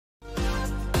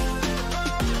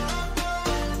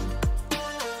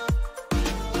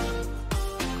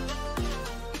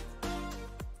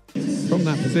from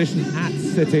that position at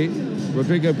City.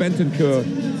 Rodrigo Bentancur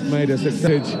made a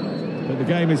success, but the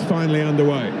game is finally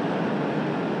underway.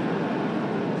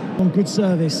 On good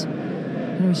service.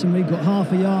 Harrison Reed got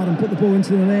half a yard and put the ball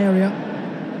into an area.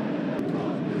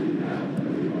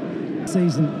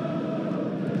 Season.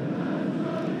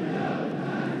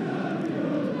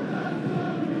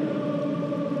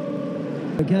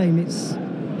 The game, it's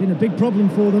been a big problem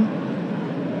for them.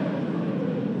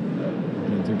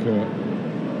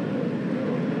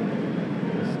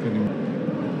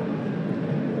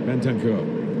 Bentancur.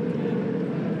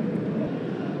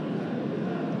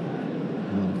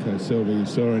 Okay, Silva, you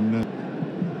saw in for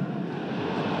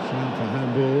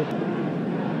handball.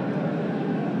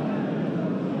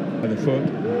 By the foot.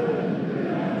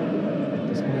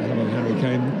 Despite having Harry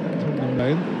Kane Tottenham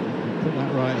lane. Put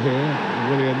that right here.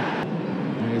 Brilliant.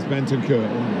 Here's Bentancur.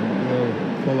 Will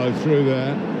follow through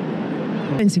there.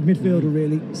 Defensive midfielder,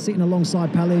 really, sitting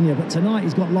alongside Palhinha, but tonight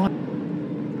he's got life.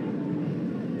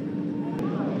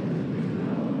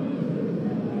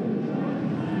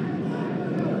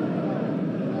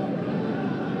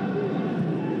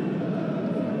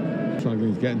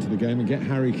 Struggling to get into the game and get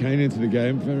Harry Kane into the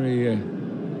game. Very.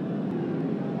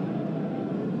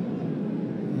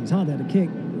 It's hard there to kick.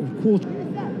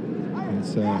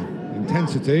 It's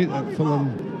intensity that Fulham.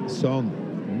 Son,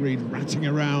 Reed ratting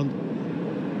around.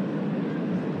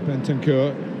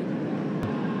 Bentancur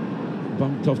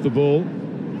bumped off the ball.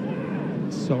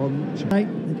 Son.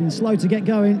 They've been slow to get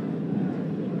going.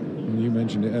 And you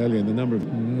mentioned it earlier, the number of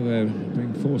they're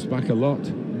being forced back a lot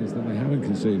is that they haven't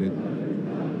conceded.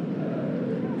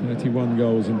 31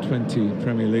 goals in 20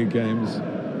 Premier League games.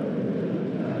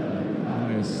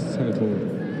 Highest total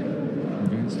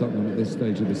against Tottenham at this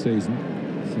stage of the season.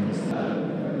 Since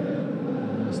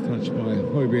last touched by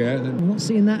ʀᴏᴜ. We're not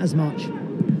seeing that as much.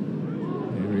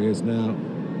 Here he is now.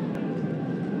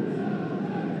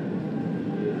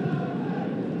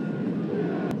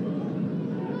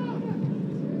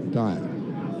 Dyer.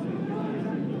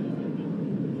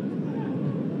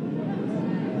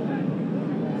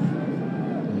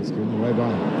 It's given away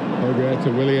by ʀᴏᴜ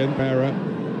to Willian Pereira.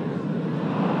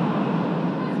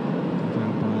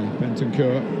 Down by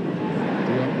Bentancur.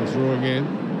 Diop was drawing in.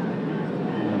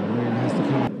 Willian has to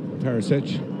come. Perisic.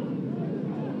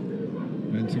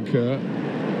 Bentancur.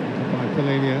 By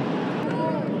Palhinha.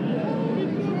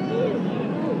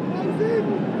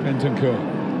 Bentancur.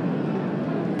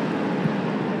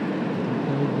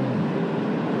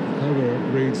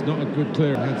 Reed's not a good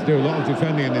clear. Had to do a lot of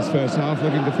defending in this first half,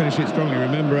 looking to finish it strongly.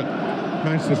 Remember at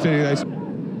Manchester City, they...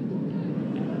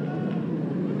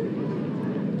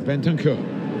 Bentancur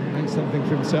makes something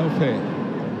for himself here.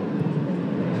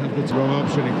 Had the wrong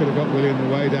option. He could have got Willian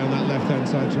away down that left-hand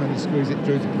side, trying to squeeze it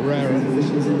through to Pereira. 3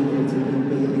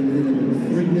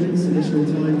 minutes additional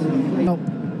time to be played.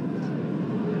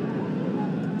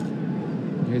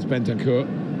 Here's Bentancur.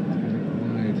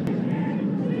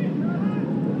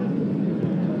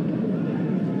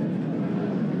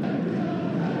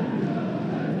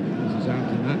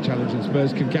 Challenge, and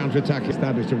Spurs can counter-attack.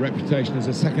 Established a reputation as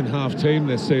a second-half team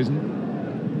this season.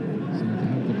 So to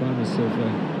have the bonus of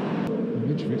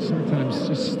Mitrovic sometimes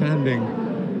just standing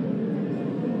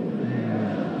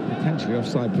potentially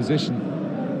offside position.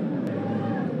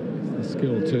 The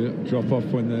skill to drop off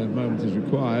when the moment is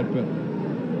required, but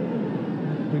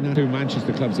we know 2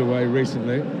 Manchester clubs away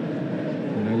recently,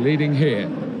 and they're leading here.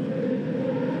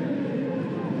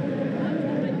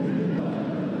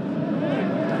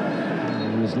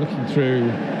 Looking through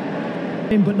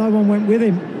him, but no one went with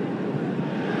him.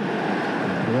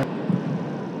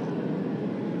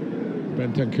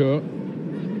 Bentancur.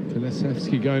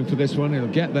 Kulusevski going for this one. He'll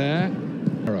get there.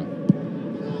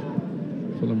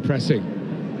 Fulham pressing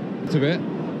to it,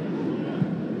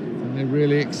 and they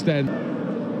really extend.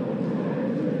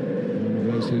 One of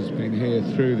those who's been here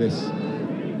through this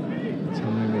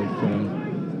time of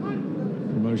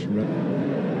promotion.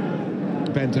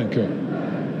 Bentancur.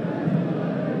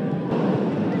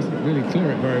 Really clear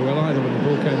it very well either when the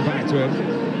ball came back to him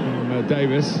from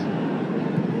Davis.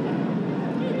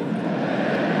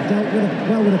 Dealt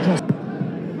well with a cross.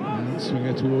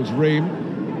 Swinger towards Ream. Ooh,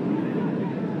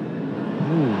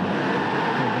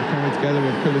 they're coming together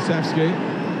with Kulusevski.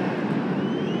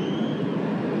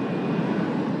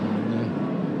 And,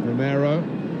 Romero,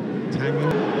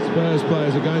 Tangen. Spurs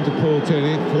players are going to Paul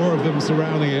Tierney. 4 of them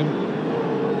surrounding him,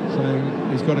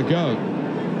 saying he's got to go.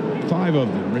 5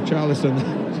 of them. Richarlison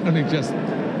only just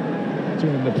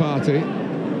joined the party. And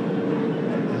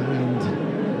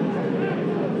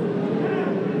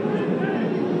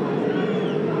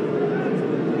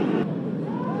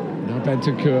now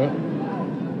Bentancur.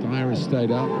 Dyer has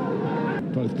stayed up.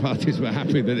 both parties were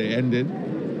happy that it ended.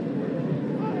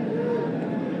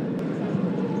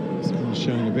 Someone's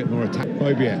showing a bit more attack.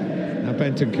 ʀᴏᴜ, now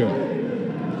Bentancur.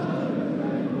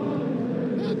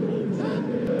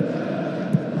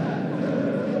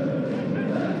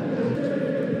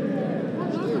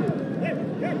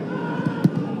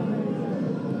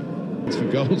 It's for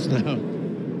goals now.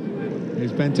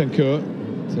 Here's Bentancur.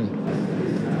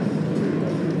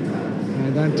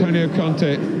 And Antonio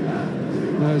Conte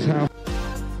knows how.